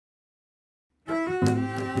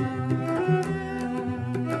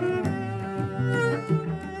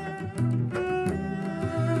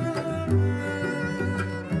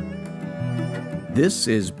This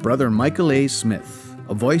is Brother Michael A. Smith,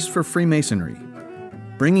 a voice for Freemasonry,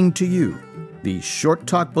 bringing to you the Short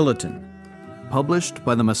Talk Bulletin, published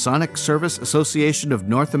by the Masonic Service Association of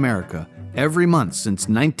North America every month since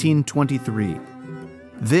 1923.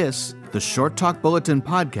 This, the Short Talk Bulletin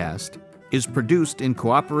podcast, is produced in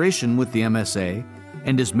cooperation with the MSA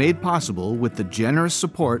and is made possible with the generous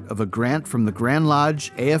support of a grant from the Grand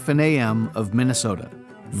Lodge AF&AM of Minnesota.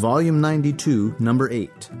 Volume 92, Number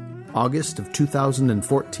 8, August of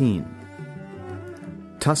 2014.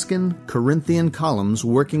 Tuscan Corinthian Columns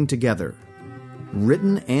Working Together.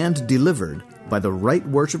 Written and delivered by the Right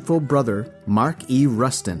Worshipful Brother Mark E.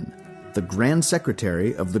 Rustin, the Grand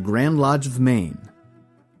Secretary of the Grand Lodge of Maine.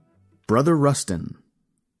 Brother Rustin.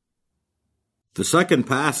 The second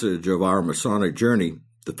passage of our Masonic journey,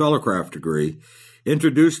 the Fellowcraft degree,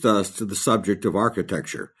 introduced us to the subject of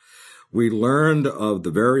architecture. We learned of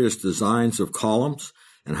the various designs of columns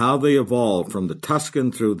and how they evolved from the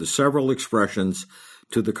Tuscan through the several expressions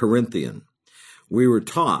to the Corinthian. We were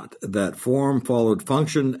taught that form followed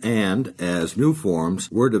function and, as new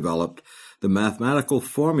forms were developed, the mathematical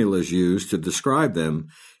formulas used to describe them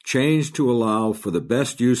changed to allow for the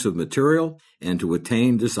best use of material and to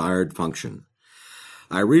attain desired function.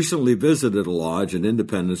 I recently visited a lodge in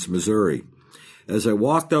Independence, Missouri. As I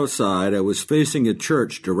walked outside, I was facing a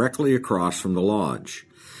church directly across from the lodge.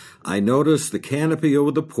 I noticed the canopy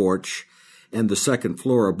over the porch and the second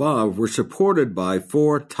floor above were supported by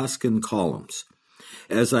 4 Tuscan columns.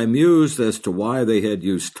 As I mused as to why they had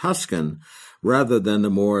used Tuscan rather than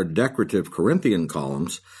the more decorative Corinthian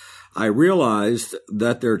columns, I realized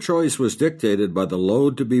that their choice was dictated by the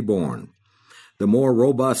load to be borne. The more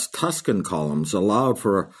robust Tuscan columns allowed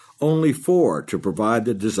for only 4 to provide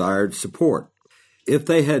the desired support. If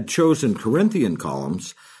they had chosen Corinthian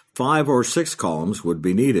columns, 5 or 6 columns would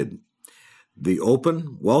be needed. The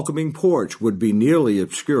open, welcoming porch would be nearly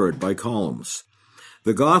obscured by columns.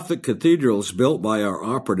 The Gothic cathedrals built by our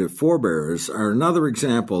operative forebears are another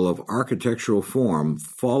example of architectural form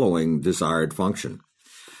following desired function.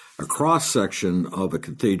 A cross-section of a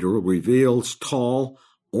cathedral reveals tall,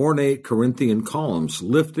 ornate Corinthian columns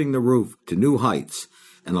lifting the roof to new heights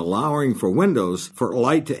and allowing for windows for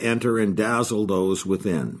light to enter and dazzle those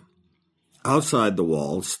within. Outside the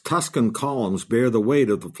walls, Tuscan columns bear the weight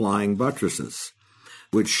of the flying buttresses,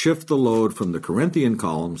 which shift the load from the Corinthian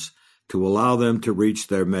columns to allow them to reach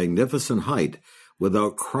their magnificent height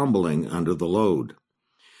without crumbling under the load.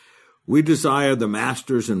 We desire the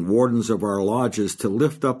masters and wardens of our lodges to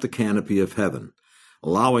lift up the canopy of heaven,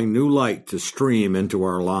 allowing new light to stream into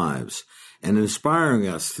our lives and inspiring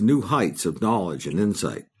us to new heights of knowledge and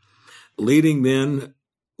insight. Leading men,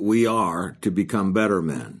 we are to become better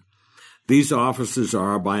men. These offices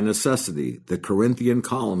are, by necessity, the Corinthian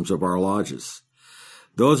columns of our lodges.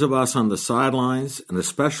 Those of us on the sidelines, and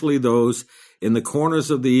especially those in the corners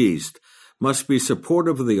of the East, must be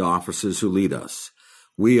supportive of the officers who lead us.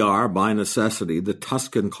 We are, by necessity, the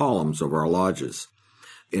Tuscan columns of our lodges.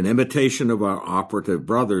 In imitation of our operative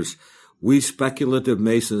brothers, we speculative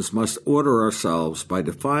Masons must order ourselves by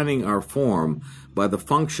defining our form by the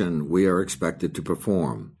function we are expected to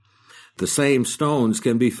perform. The same stones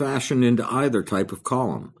can be fashioned into either type of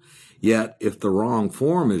column. Yet, if the wrong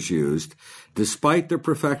form is used, despite the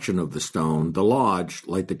perfection of the stone, the lodge,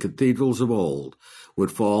 like the cathedrals of old,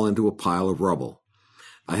 would fall into a pile of rubble.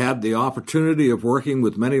 I had the opportunity of working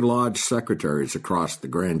with many lodge secretaries across the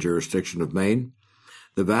grand jurisdiction of Maine.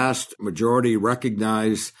 The vast majority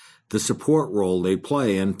recognize the support role they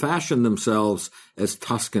play and fashion themselves as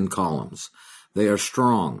Tuscan columns. They are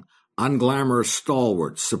strong, unglamorous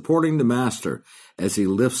stalwarts supporting the master as he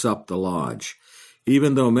lifts up the lodge.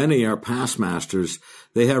 Even though many are past masters,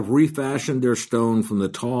 they have refashioned their stone from the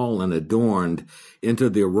tall and adorned into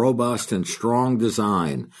the robust and strong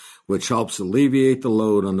design, which helps alleviate the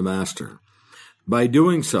load on the master. By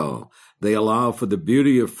doing so, they allow for the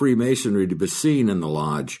beauty of Freemasonry to be seen in the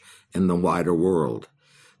lodge and the wider world.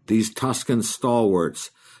 These Tuscan stalwarts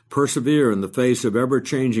persevere in the face of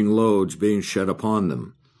ever-changing loads being shed upon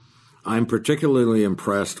them. I'm particularly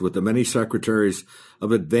impressed with the many secretaries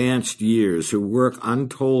of advanced years who work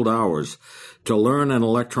untold hours to learn an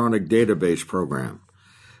electronic database program.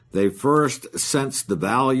 They first sensed the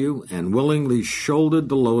value and willingly shouldered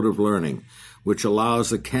the load of learning, which allows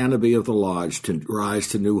the canopy of the lodge to rise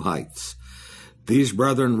to new heights. These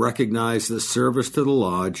brethren recognize that service to the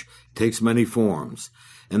lodge takes many forms,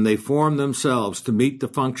 and they form themselves to meet the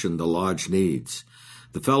function the lodge needs.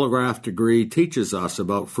 The Fellowcraft degree teaches us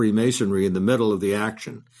about Freemasonry in the middle of the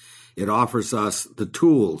action. It offers us the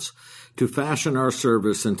tools to fashion our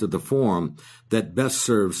service into the form that best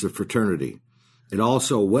serves the fraternity. It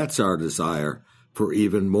also whets our desire for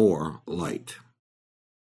even more light.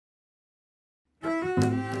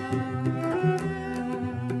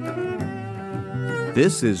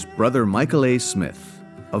 This is Brother Michael A. Smith,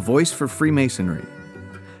 a voice for Freemasonry.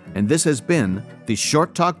 And this has been the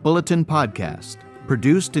Short Talk Bulletin podcast,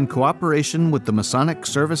 produced in cooperation with the Masonic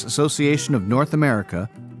Service Association of North America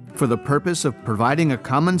for the purpose of providing a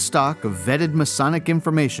common stock of vetted Masonic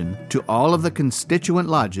information to all of the constituent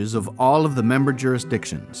lodges of all of the member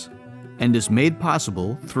jurisdictions, and is made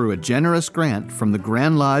possible through a generous grant from the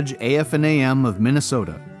Grand Lodge AF&AM of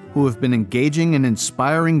Minnesota, who have been engaging and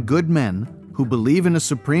inspiring good men who believe in a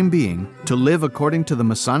supreme being to live according to the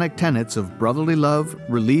Masonic tenets of brotherly love,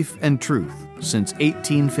 relief, and truth since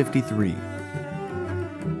 1853.